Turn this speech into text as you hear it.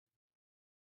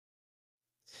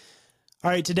All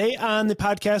right, today on the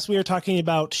podcast, we are talking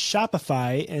about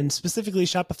Shopify and specifically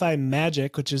Shopify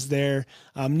Magic, which is their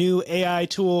new AI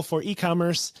tool for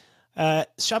e-commerce.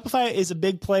 Shopify is a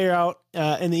big player out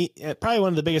in the probably one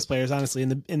of the biggest players, honestly,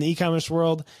 in the e-commerce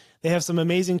world. They have some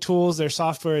amazing tools. Their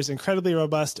software is incredibly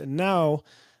robust, and now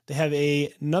they have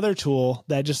another tool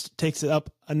that just takes it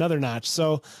up another notch.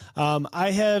 So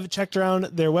I have checked around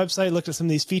their website, looked at some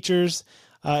of these features.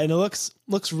 And it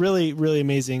looks really, really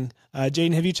amazing.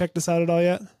 Jaden, have you checked this out at all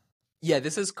yet? Yeah,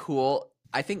 this is cool.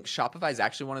 I think Shopify is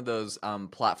actually one of those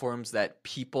platforms that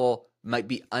people might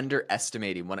be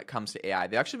underestimating when it comes to AI.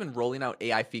 They've actually been rolling out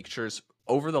AI features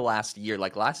over the last year.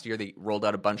 Like last year, they rolled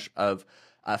out a bunch of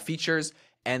features,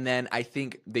 and then I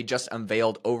think they just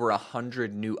unveiled over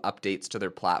 100 new updates to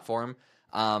their platform.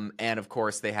 And of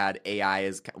course, they had AI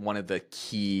as one of the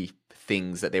key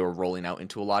things that they were rolling out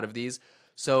into a lot of these.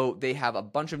 So they have a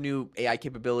bunch of new AI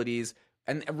capabilities.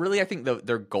 And really, I think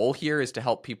their goal here is to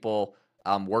help people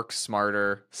work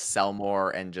smarter, sell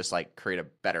more, and just like create a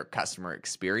better customer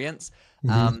experience.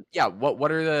 Mm-hmm.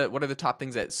 What are the top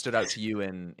things that stood out to you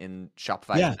in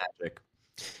Shopify and Magic?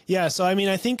 Yeah, so I mean,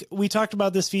 I think we talked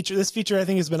about this feature. This feature I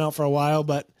think has been out for a while,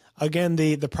 but again,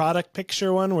 the product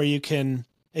picture one where it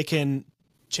can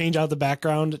change out the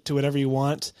background to whatever you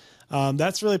want.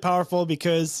 That's really powerful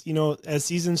because, you know, as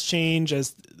seasons change,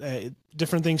 as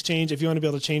different things change, if you want to be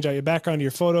able to change out your background to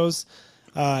your photos,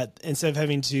 instead of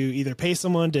having to either pay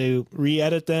someone to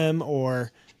re-edit them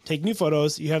or take new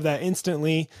photos, you have that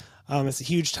instantly. It's a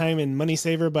huge time and money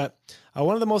saver. But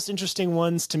one of the most interesting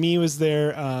ones to me was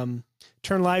their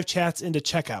turn live chats into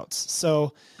checkouts.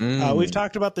 So we've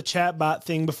talked about the chat bot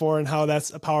thing before and how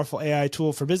that's a powerful AI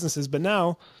tool for businesses. But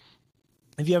now,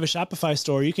 if you have a Shopify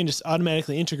store, you can just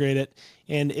automatically integrate it,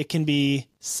 and it can be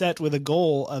set with a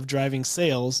goal of driving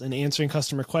sales and answering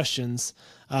customer questions,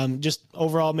 just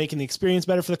overall making the experience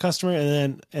better for the customer,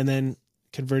 and then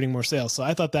converting more sales. So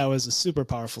I thought that was a super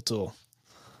powerful tool.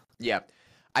 Yeah,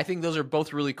 I think those are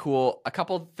both really cool. A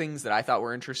couple of things that I thought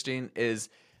were interesting is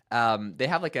they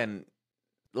have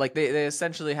they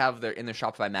essentially have in their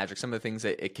Shopify Magic some of the things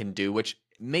that it can do, which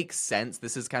makes sense.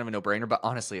 This is kind of a no-brainer, but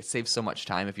honestly, it saves so much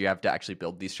time if you have to actually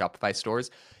build these Shopify stores.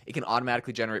 It can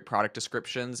automatically generate product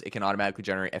descriptions. It can automatically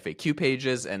generate FAQ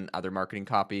pages and other marketing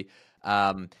copy.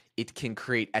 It can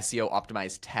create SEO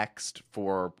optimized text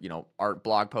for, art,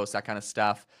 blog posts, that kind of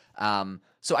stuff.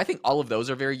 So I think all of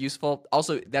those are very useful.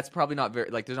 Also, that's probably not very,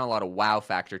 there's not a lot of wow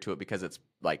factor to it because it's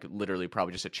literally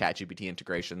probably just a ChatGPT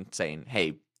integration saying,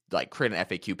 hey, create an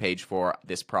FAQ page for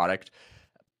this product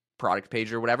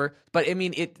page or whatever. But I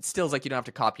mean, it still is you don't have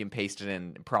to copy and paste it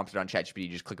and prompt it on ChatGPT. You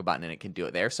just click a button and it can do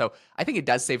it there. So I think it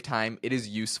does save time. It is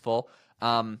useful.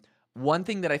 One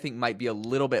thing that I think might be a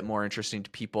little bit more interesting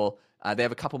to people, they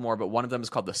have a couple more, but one of them is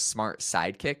called the Smart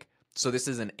Sidekick. So this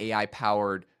is an AI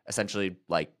powered, essentially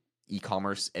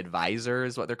e-commerce advisor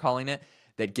is what they're calling it,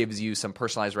 that gives you some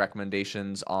personalized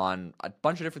recommendations on a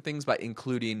bunch of different things, but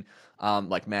including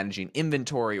managing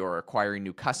inventory or acquiring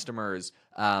new customers.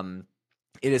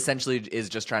 It essentially is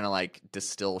just trying to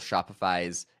distill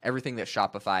Shopify's everything that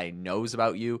Shopify knows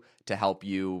about you to help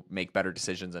you make better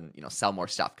decisions and sell more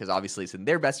stuff, because obviously it's in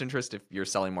their best interest if you're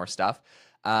selling more stuff.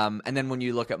 And then when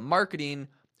you look at marketing,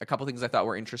 a couple things I thought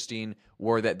were interesting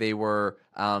were that they were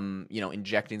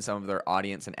injecting some of their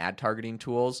audience and ad targeting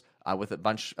tools with a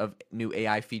bunch of new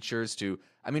AI features to,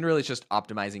 really it's just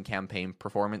optimizing campaign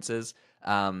performances.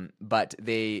 But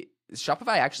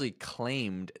Shopify actually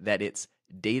claimed that its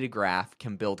data graph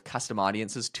can build custom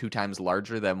audiences 2 times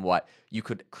larger than what you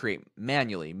could create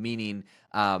manually, meaning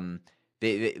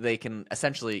they can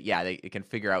essentially, it can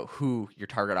figure out who your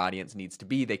target audience needs to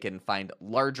be. They can find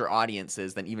larger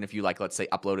audiences than even if you let's say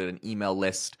uploaded an email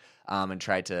list and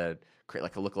tried to create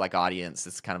a lookalike audience.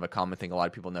 It's kind of a common thing a lot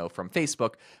of people know from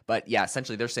Facebook. But yeah,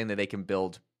 essentially they're saying that they can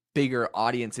build bigger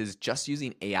audiences just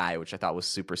using AI, which I thought was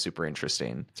super, super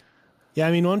interesting. Yeah,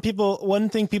 I mean, one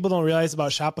thing people don't realize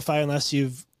about Shopify, unless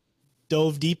you've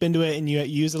dove deep into it and you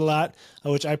use it a lot,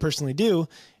 which I personally do,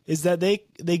 is that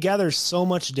they gather so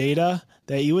much data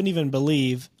that you wouldn't even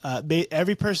believe.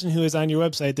 Every person who is on your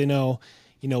website, they know,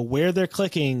 where they're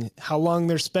clicking, how long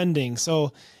they're spending.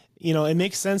 So, it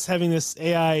makes sense having this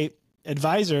AI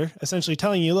advisor essentially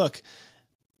telling you, look,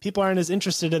 people aren't as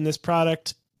interested in this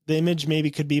product. The image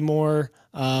maybe could be more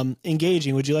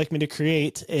engaging. Would you like me to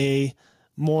create a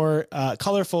more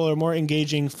colorful or more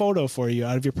engaging photo for you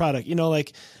out of your product?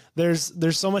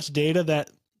 There's so much data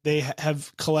that they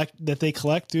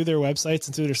collect through their websites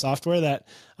and through their software that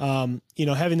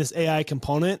having this AI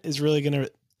component is really going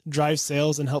to drive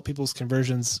sales and help people's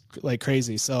conversions like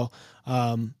crazy. So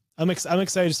I'm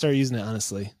excited to start using it,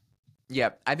 honestly.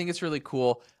 Yeah, I think it's really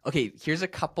cool. Okay, here's a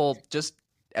couple, just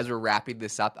as we're wrapping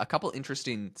this up, a couple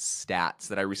interesting stats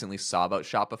that I recently saw about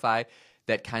Shopify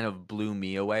that kind of blew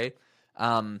me away.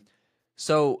 Um,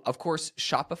 so, of course,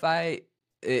 Shopify,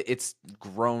 it's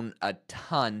grown a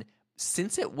ton.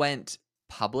 Since it went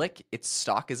public, its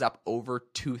stock is up over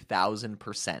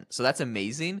 2,000%. So that's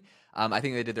amazing. I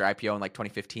think they did their IPO in like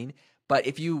 2015. But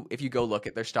if you go look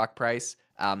at their stock price,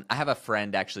 I have a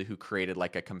friend actually who created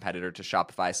like a competitor to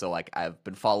Shopify. So like I've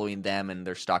been following them and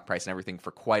their stock price and everything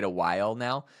for quite a while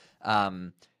now.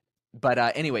 But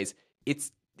anyways,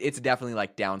 it's definitely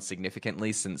like down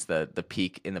significantly since the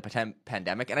peak in the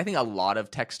pandemic. And I think a lot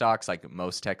of tech stocks, like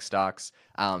most tech stocks,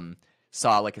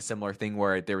 saw like a similar thing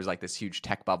where there was like this huge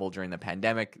tech bubble during the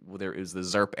pandemic. It was the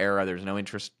ZERP era. There was no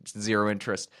interest, zero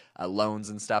interest loans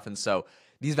and stuff. And so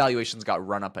these valuations got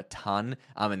run up a ton.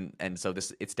 And so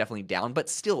it's definitely down, but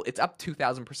still it's up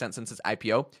 2,000% since its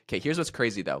IPO. Okay, here's what's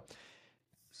crazy though.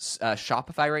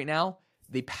 Shopify right now,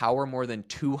 they power more than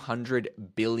 $200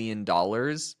 billion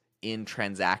in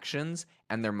transactions,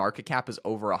 and their market cap is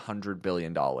over $100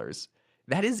 billion.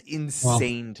 That is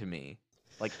insane to me.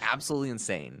 Like absolutely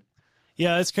insane.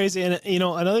 Yeah, it's crazy. And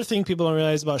another thing people don't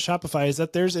realize about Shopify is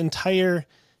that there's entire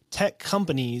tech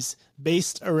companies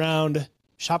based around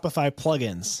Shopify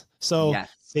plugins. So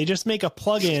they just make a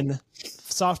plugin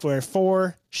software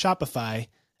for Shopify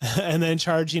and then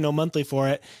charge, monthly for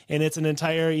it. And it's an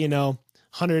entire,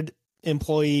 100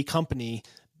 employee company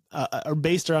are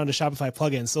based around a Shopify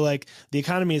plugin. So like the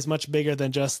economy is much bigger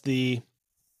than just the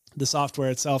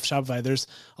software itself, Shopify. There's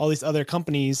all these other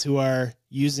companies who are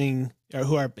using or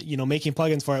who are, making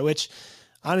plugins for it, which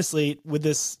honestly, with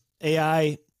this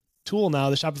AI tool now,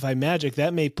 the Shopify Magic,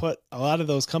 that may put a lot of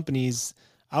those companies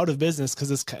out of business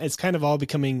because it's kind of all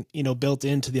becoming, built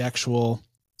into the actual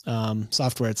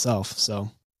software itself. So.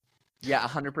 Yeah,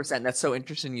 100%. That's so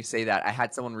interesting you say that. I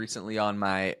had someone recently on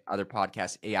my other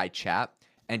podcast, AI Chat,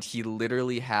 and he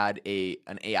literally had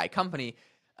an AI company.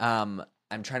 I'm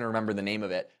trying to remember the name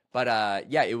of it, but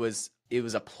it was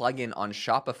a plugin on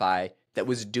Shopify that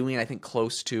was doing, I think,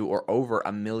 close to or over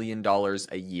 $1 million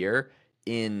a year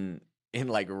in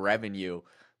like revenue,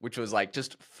 which was like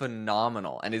just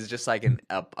phenomenal, and is just like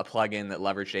a plugin that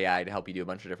leveraged AI to help you do a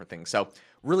bunch of different things. So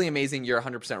really amazing. You're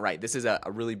 100% right. This is a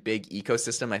really big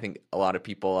ecosystem. I think a lot of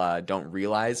people don't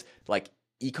realize, like,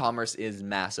 e-commerce is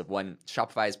massive. When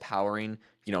Shopify is powering,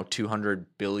 $200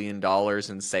 billion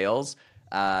in sales,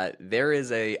 there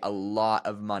is a lot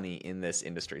of money in this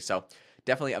industry. So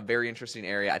definitely a very interesting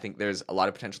area. I think there's a lot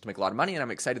of potential to make a lot of money, and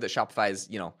I'm excited that Shopify is,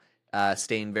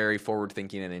 staying very forward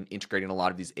thinking and integrating a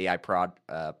lot of these AI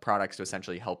products to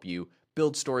essentially help you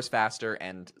build stores faster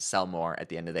and sell more at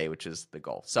the end of the day, which is the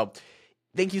goal. So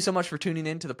thank you so much for tuning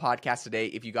in to the podcast today.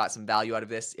 If you got some value out of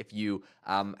this, if you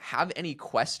have any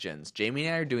questions, Jamie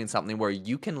and I are doing something where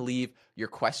you can leave your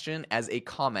question as a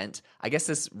comment. I guess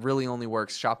this really only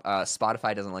works.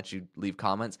 Spotify doesn't let you leave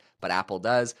comments, but Apple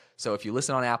does. So if you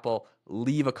listen on Apple,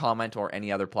 leave a comment, or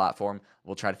any other platform.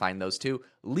 We'll try to find those too.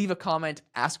 Leave a comment,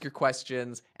 ask your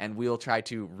questions, and we'll try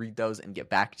to read those and get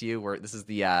back to you. Where this is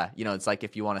the, it's like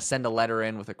if you want to send a letter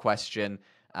in with a question,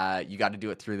 you got to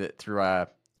do it through a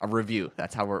review.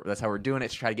 That's how we're doing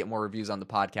it, to try to get more reviews on the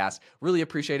podcast. Really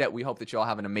appreciate it. We hope that you all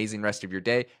have an amazing rest of your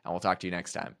day, and we'll talk to you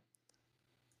next time.